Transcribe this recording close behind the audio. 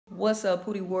What's up,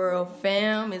 Poody World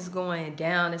fam? It's going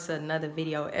down. It's another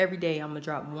video. Every day I'm gonna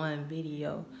drop one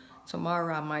video.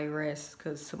 Tomorrow I might rest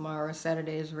because tomorrow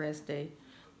Saturday is rest day.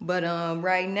 But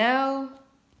right now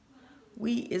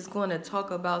we is gonna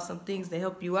talk about some things to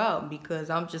help you out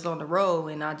because I'm just on the road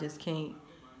and I just can't,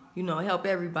 help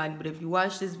everybody. But if you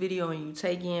watch this video and you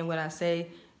take in what I say,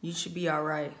 you should be all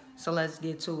right. So let's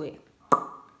get to it. All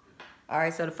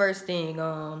right. So the first thing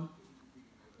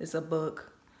is a book.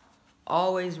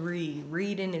 Always read.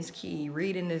 Reading is key.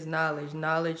 Reading is knowledge.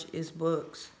 Knowledge is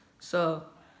books. So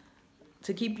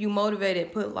to keep you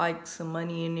motivated, put like some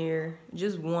money in there.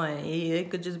 Just one. It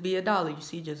could just be $1. You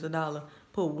see, just $1.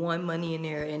 Put one money in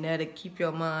there, and that'll keep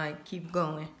your mind keep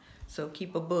going. So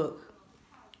keep a book.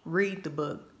 Read the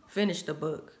book. Finish the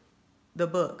book. The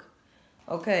book.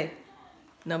 Okay.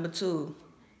 Number 2.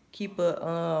 Keep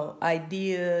a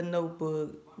idea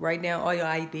notebook. Write down all your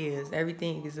ideas.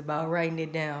 Everything is about writing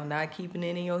it down, not keeping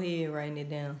it in your head, writing it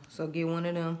down. So get one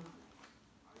of them.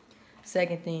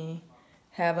 Second thing,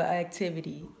 have an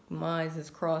activity. Mine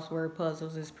is crossword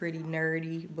puzzles. It's pretty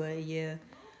nerdy, but yeah.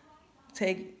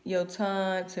 Take your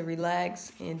time to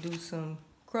relax and do some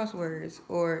crosswords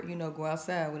or, go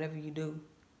outside, whatever you do.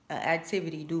 An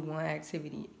activity, do one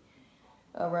activity.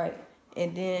 All right.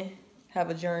 And then have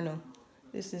a journal.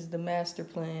 This is the master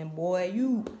plan, boy,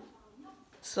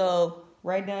 So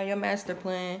write down your master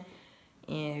plan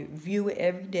and view it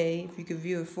every day. If you could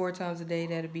view it 4 times a day,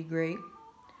 that'd be great.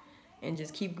 And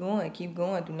just keep going,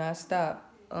 do not stop.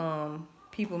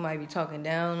 People might be talking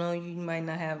down on you. You might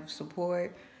not have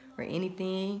support or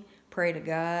anything. Pray to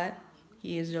God.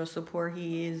 He is your support.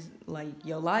 He is like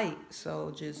your light.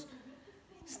 So just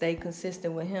stay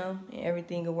consistent with him and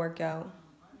everything will work out.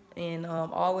 And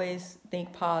always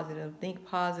think positive. Think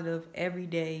positive every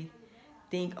day.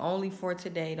 Think only for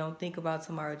today. Don't think about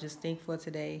tomorrow. Just think for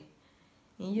today.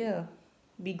 And yeah,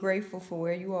 be grateful for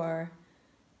where you are.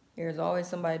 There's always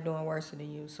somebody doing worse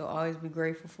than you. So always be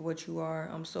grateful for what you are.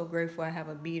 I'm so grateful I have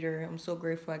a beater. I'm so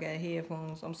grateful I got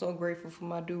headphones. I'm so grateful for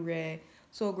my do-rag.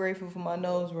 So grateful for my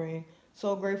nose ring.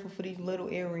 So grateful for these little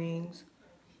earrings.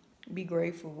 Be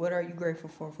grateful. What are you grateful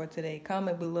for today?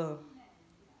 Comment below.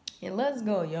 And let's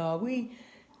go, y'all. We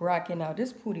rocking out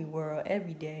this Poody World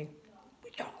every day.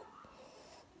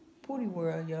 Poody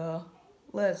World, y'all.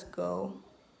 Let's go.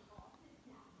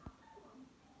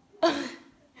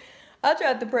 I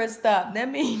tried to press stop. That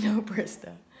means no press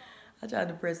stop. I tried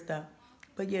to press stop.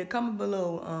 But yeah, comment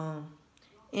below.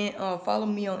 And follow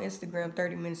me on Instagram,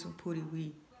 30 Minutes with Poody.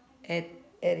 We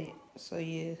edit. So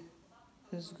yeah,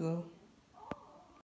 let's go.